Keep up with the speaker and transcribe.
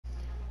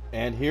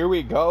And here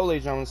we go,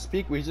 ladies and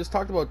gentlemen. We just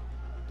talked about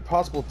the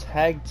possible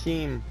tag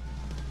team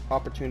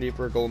opportunity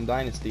for a Golden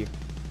Dynasty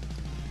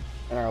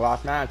in our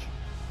last match.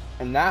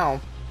 And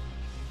now,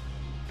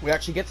 we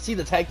actually get to see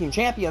the tag team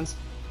champions,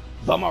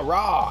 the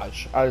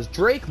Mirage, as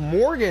Drake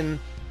Morgan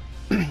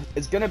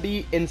is going to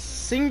be in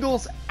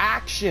singles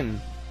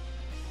action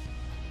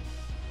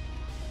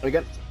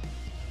against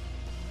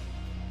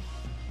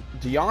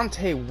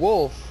Deonte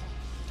Wolf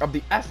of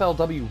the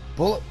FLW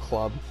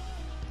Bulletclub.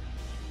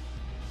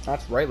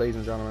 That's right, ladies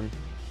and gentlemen.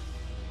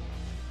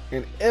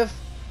 And if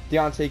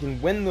Deonte can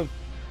win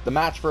the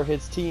match for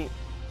his team,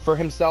 for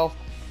himself,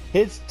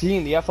 his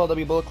team, the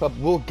FLW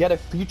Bulletclub, will get a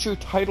future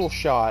title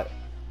shot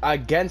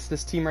against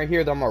this team right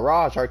here, the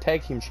Mirage, our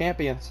tag team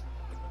champions.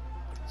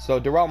 So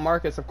Darrell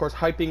Marcus, of course,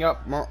 hyping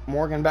up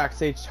Morgan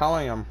backstage,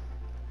 telling him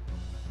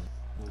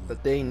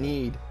that they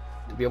need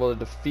to be able to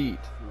defeat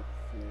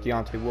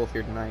Deonte Wolf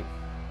here tonight.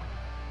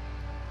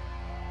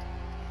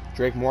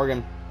 Drake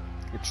Morgan,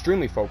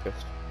 extremely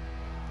focused.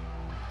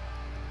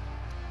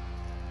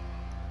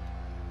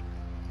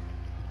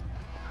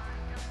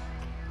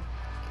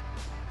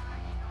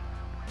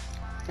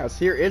 As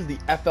here is the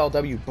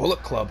FLW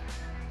Bulletclub.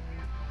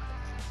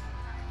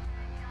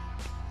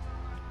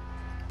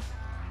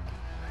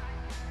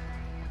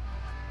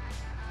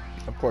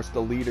 Of course, the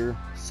leader,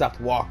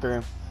 Seth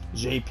Walker,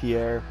 J.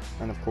 Pierre,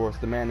 and of course,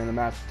 the man in the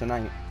match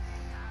tonight,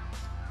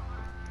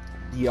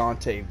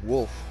 Deonte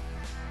Wolf.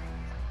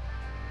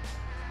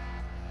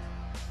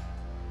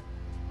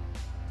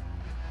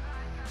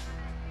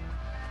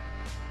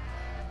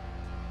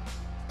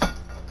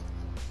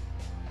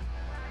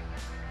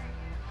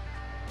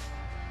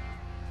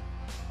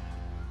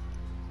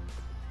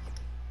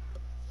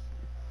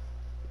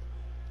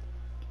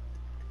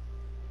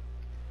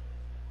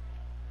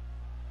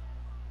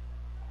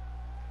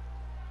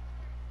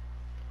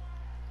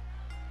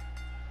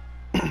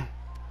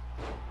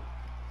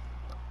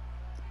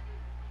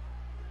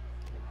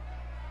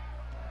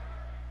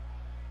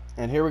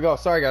 And here we go.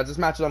 Sorry guys, this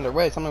match is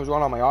underway. Something was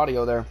wrong on my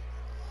audio there.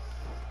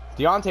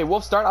 Deonte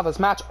Wolf starting off this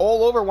match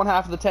all over one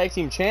half of the tag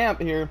team champ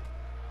here.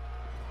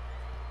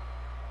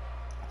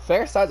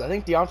 Fair size, I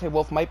think Deonte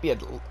Wolf might be a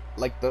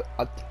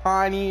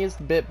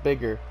tiniest bit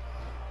bigger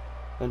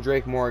than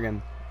Drake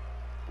Morgan.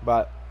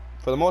 But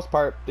for the most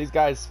part, these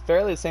guys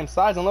fairly the same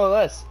size. And look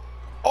at this.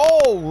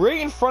 Oh,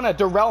 right in front of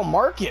Darrell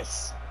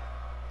Marcus.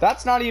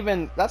 That's not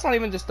even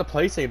just the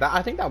placing.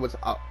 I think that was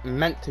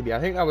meant to be.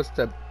 I think that was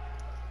to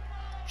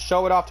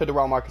show it off to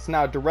Darrell Marcus.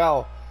 Now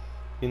Darrell,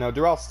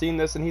 Darrell's seen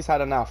this and he's had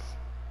enough.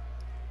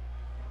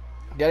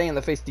 Getting in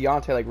the face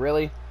Deonte, like,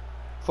 really?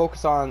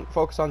 Focus on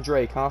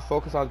Drake, huh?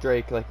 Focus on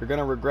Drake. Like, you're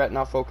gonna regret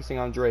not focusing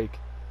on Drake.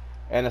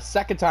 And a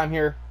second time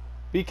here.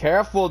 Be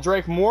careful,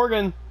 Drake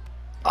Morgan.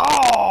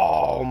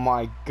 Oh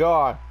my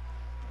god.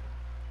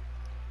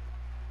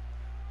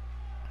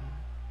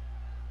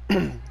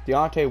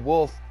 Deonte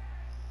Wolf,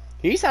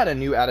 he's had a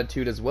new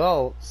attitude as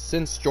well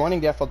since joining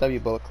the FLW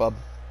Bulletclub.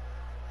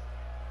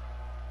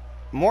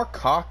 More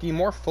cocky,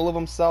 more full of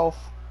himself,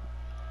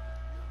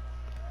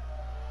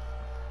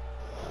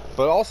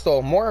 but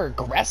also more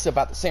aggressive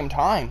at the same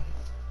time,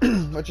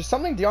 which is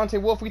something Deonte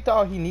Wolf we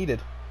thought he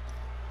needed.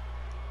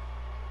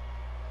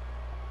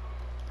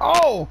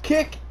 Oh,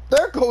 kick!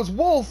 There goes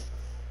Wolf!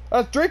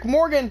 That's Drake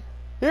Morgan.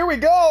 Here we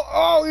go!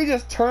 Oh, he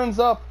just turns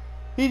up.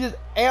 He just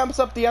amps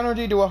up the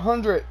energy to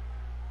 100.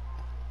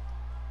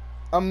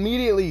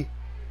 Immediately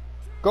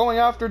going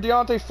after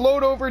Deonte.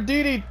 Float over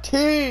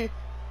DDT.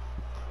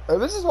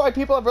 This is why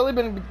people have really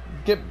been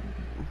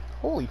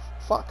holy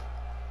fuck.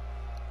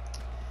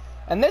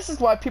 And this is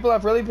why people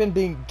have really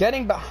been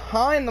getting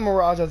behind the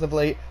Mirage as of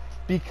late,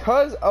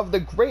 because of the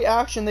great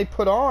action they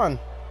put on.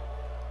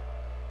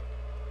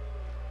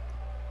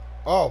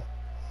 Oh,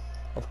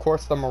 of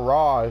course, the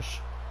Mirage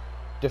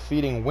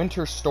defeating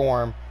Winter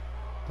Storm,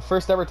 the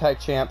first ever tag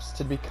champs,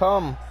 to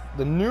become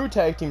the new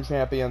tag team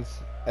champions,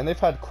 and they've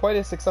had quite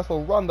a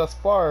successful run thus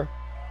far,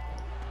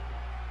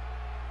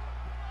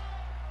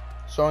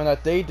 showing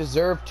that they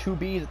deserve to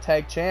be the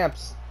tag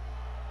champs.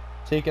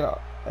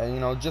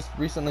 Just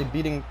recently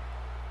beating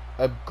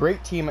a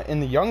great team in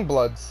the Young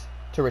Bloods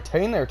to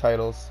retain their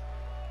titles.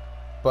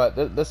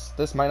 But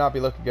this might not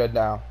be looking good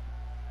now.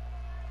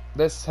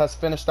 This has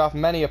finished off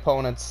many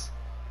opponents.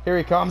 Here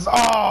he comes.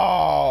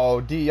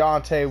 Oh,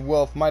 Deonte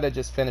Wolf might have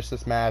just finished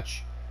this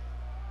match.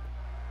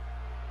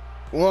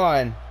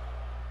 1,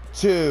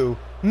 2.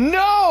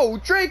 No!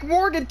 Drake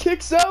Morgan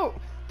kicks out.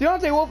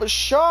 Deonte Wolf is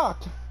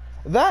shocked.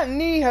 That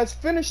knee has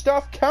finished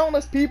off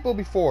countless people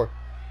before.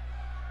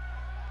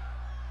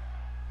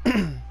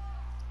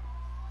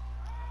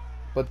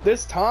 But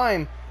this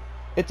time,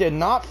 it did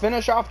not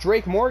finish off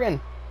Drake Morgan.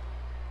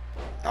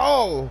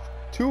 Oh,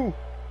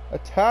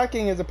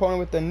 attacking his opponent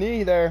with the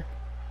knee there.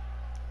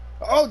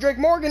 Oh, Drake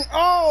Morgan.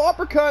 Oh,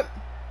 uppercut.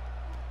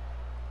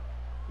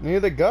 Knee to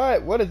the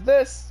gut. What is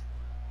this?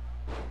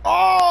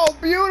 Oh,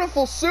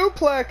 beautiful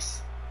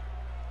suplex.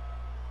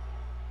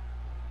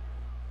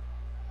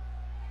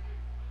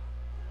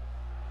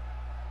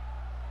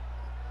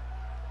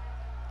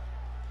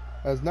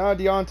 As now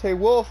Deonte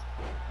Wolf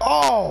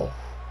Oh!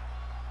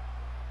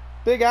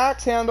 Big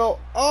axe handle.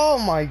 Oh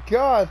my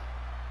god.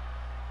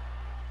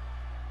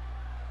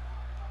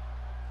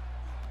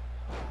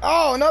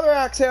 Oh, another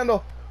axe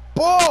handle.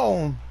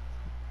 Boom!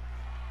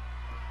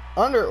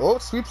 Under. Oh,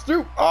 sweeps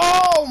through.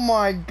 Oh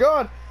my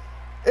god.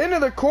 Into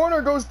the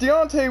corner goes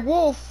Deonte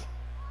Wolf.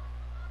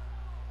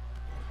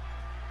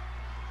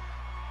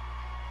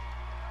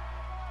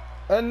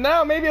 And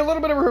now maybe a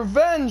little bit of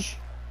revenge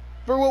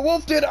for what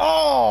Wolf did.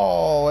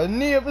 Oh, a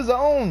knee of his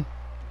own.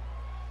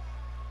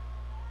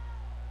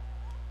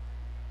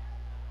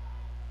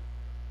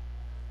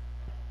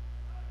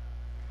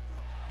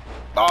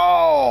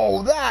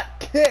 Oh, that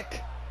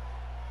kick.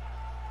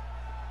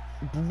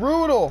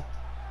 Brutal.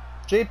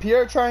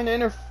 JPR trying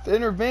to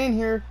intervene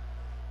here.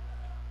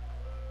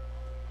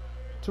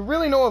 To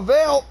really no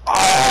avail.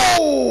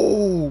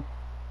 Oh!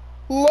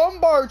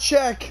 Lumbar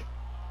check.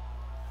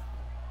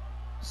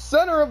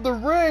 Center of the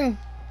ring.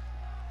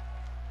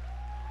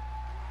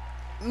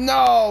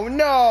 No,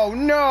 no,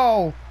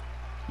 no.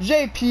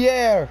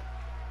 JPR.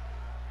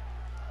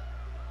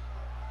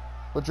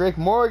 But Drake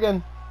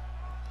Morgan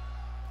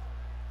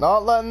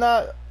not letting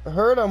that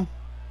hurt him.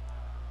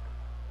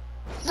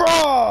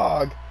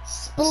 Frog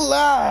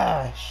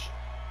splash.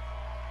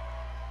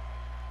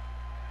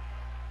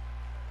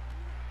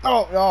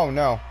 Oh, oh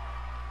no.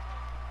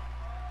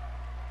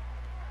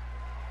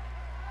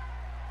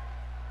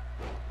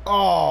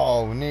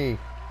 Oh, knee.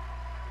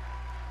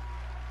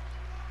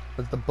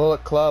 It's the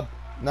Bullet Club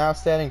now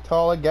standing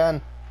tall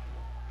again.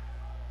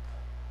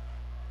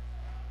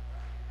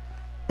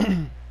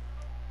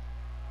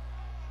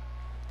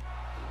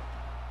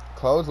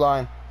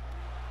 Clothesline.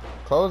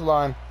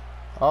 Clothesline.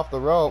 Off the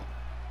rope.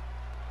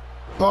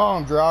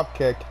 Boom, drop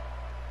kick.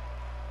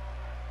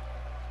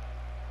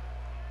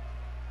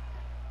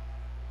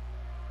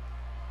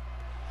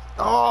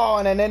 Oh,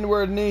 and an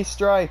inward knee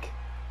strike.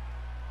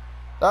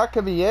 That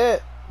could be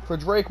it for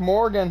Drake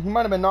Morgan. He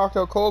might have been knocked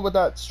out cold with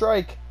that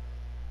strike.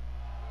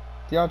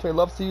 Deonte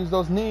loves to use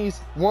those knees.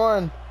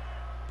 1,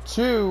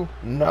 2,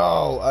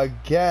 no,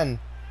 again.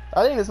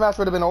 I think this match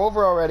would have been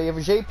over already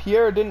if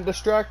J-Pierre didn't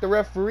distract the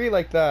referee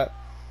like that.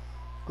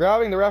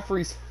 Grabbing the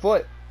referee's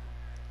foot.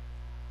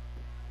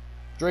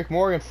 Drake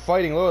Morgan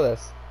fighting. Look at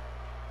this.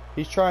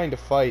 He's trying to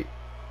fight.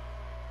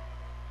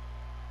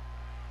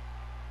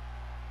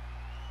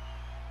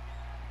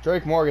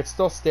 Drake Morgan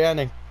still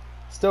standing.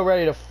 Still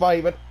ready to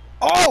fight, but...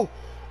 Oh!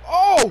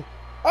 Oh!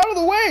 Out of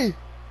the way!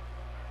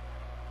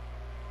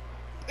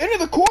 Into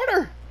the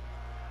corner!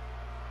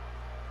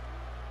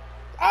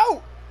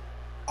 Out!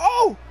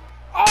 Oh!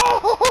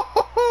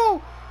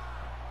 Oh!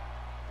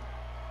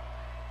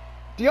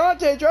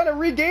 Deonte trying to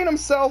regain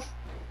himself.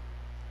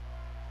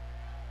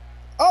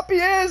 Up he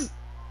is!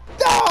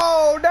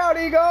 Oh! Down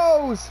he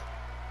goes!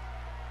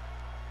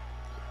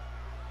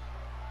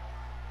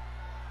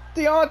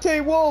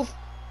 Deonte Wolf!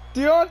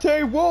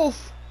 Deonte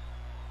Wolf!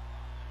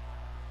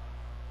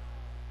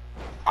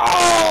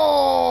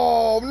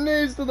 Oh!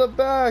 Knees to the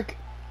back!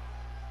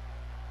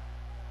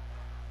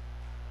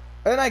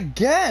 And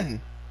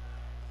again!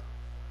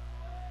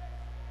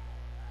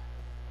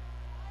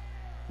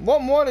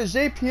 What more does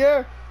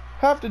J-Pierre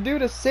have to do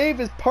to save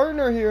his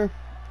partner here?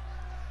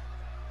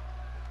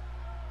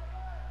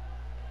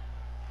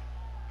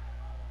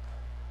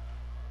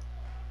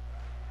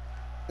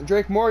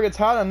 Drake Morgan's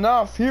had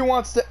enough. He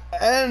wants to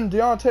end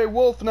Deonte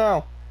Wolf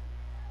now.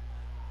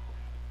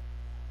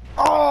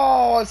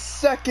 Oh, a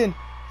second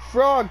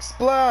frog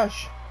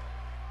splash.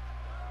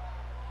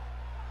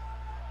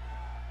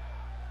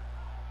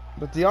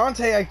 But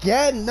Deonte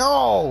again,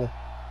 no.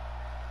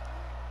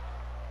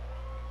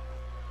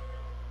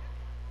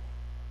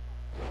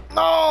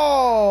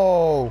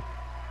 No.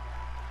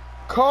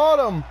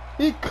 Caught him.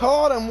 He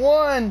caught him.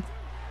 1,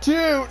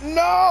 2,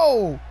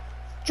 no.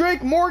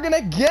 Drake Morgan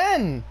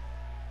again.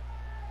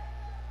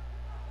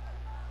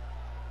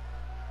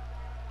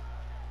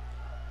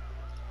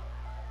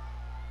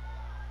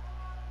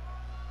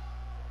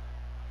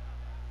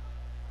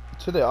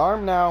 To the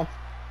arm now.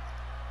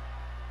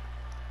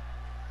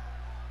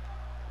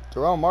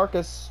 Terrell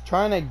Marcus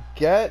trying to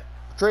get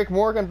Drake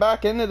Morgan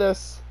back into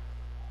this.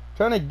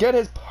 Trying to get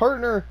his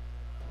partner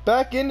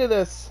back into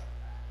this.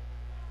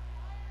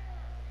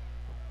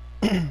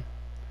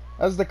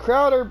 As the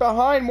crowd are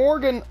behind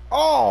Morgan.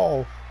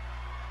 Oh!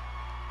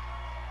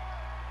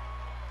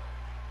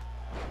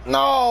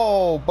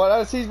 No! But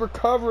as he's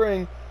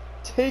recovering,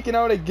 taken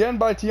out again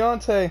by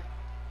Deonte.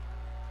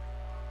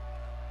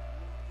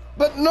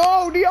 But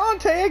no!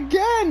 Deonte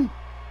again!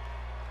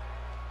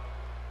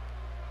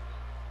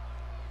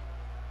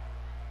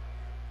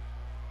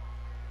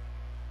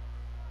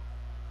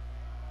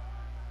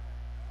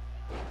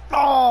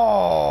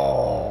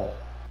 Oh!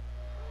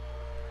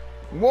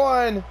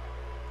 1,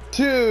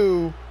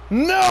 2,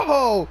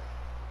 no!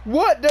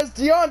 What does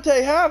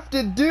Deonte have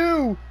to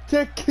do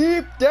to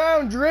keep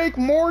down Drake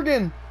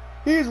Morgan?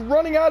 He's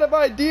running out of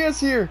ideas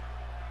here.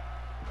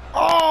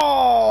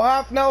 Oh!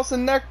 Half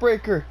Nelson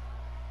neckbreaker.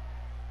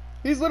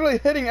 He's literally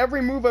hitting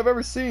every move I've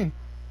ever seen.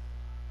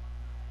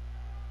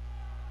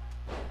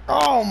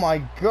 Oh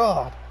my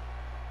god.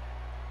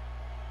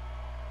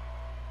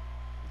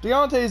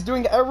 Deonte is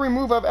doing every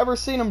move I've ever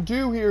seen him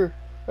do here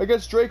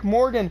against Drake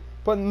Morgan,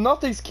 but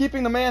nothing's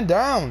keeping the man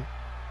down.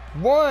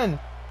 1,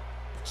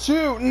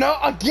 2, no,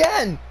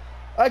 again!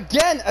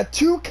 Again, a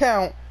 2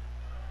 count.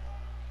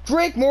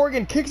 Drake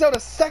Morgan kicks out a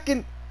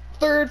second,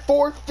 third,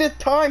 fourth, fifth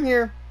time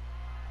here.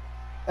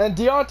 And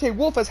Deontay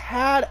Wolf has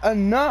had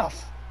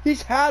enough.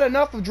 He's had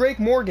enough of Drake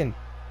Morgan.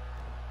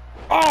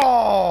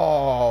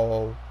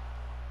 Oh!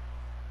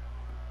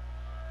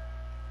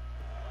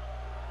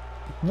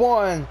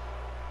 1,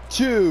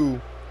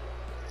 2,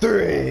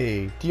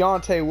 3.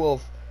 Deontay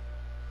Wolf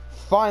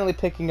finally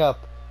picking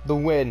up the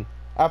win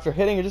after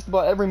hitting just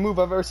about every move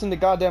I've ever seen the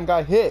goddamn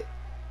guy hit.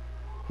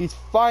 He's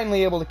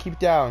finally able to keep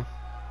down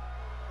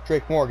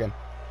Drake Morgan.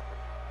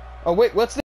 Oh wait, what's this?